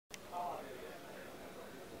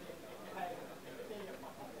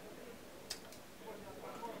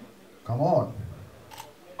Come on.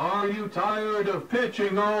 Are you tired of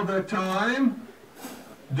pitching all the time?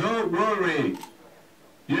 Don't worry.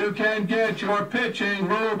 You can get your pitching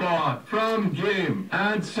robot from GIM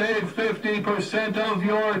and save 50% of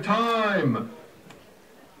your time.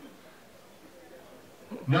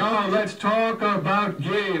 Now let's talk about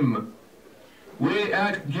GIM. We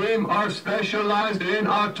at GIM are specialized in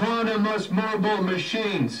autonomous mobile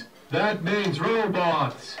machines. That means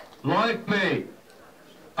robots, like me.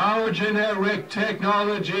 Our generic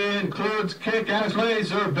technology includes kick-ass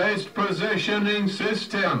laser-based positioning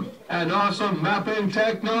system, an awesome mapping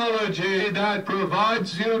technology that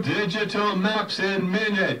provides you digital maps in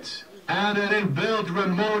minutes, and an inbuilt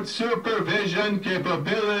remote supervision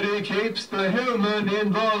capability keeps the human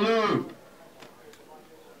in the loop.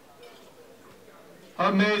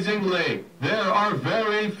 Amazingly, there are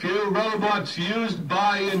very few robots used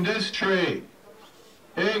by industry.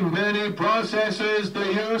 In many processes,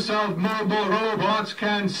 the use of mobile robots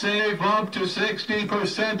can save up to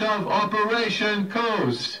 60% of operation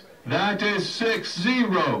costs. That is 60.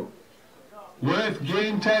 With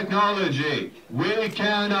GIM technology, we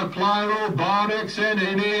can apply robotics in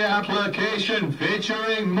any application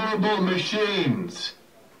featuring mobile machines.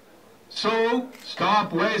 So,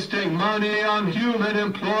 stop wasting money on human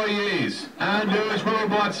employees and use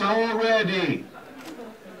robots already.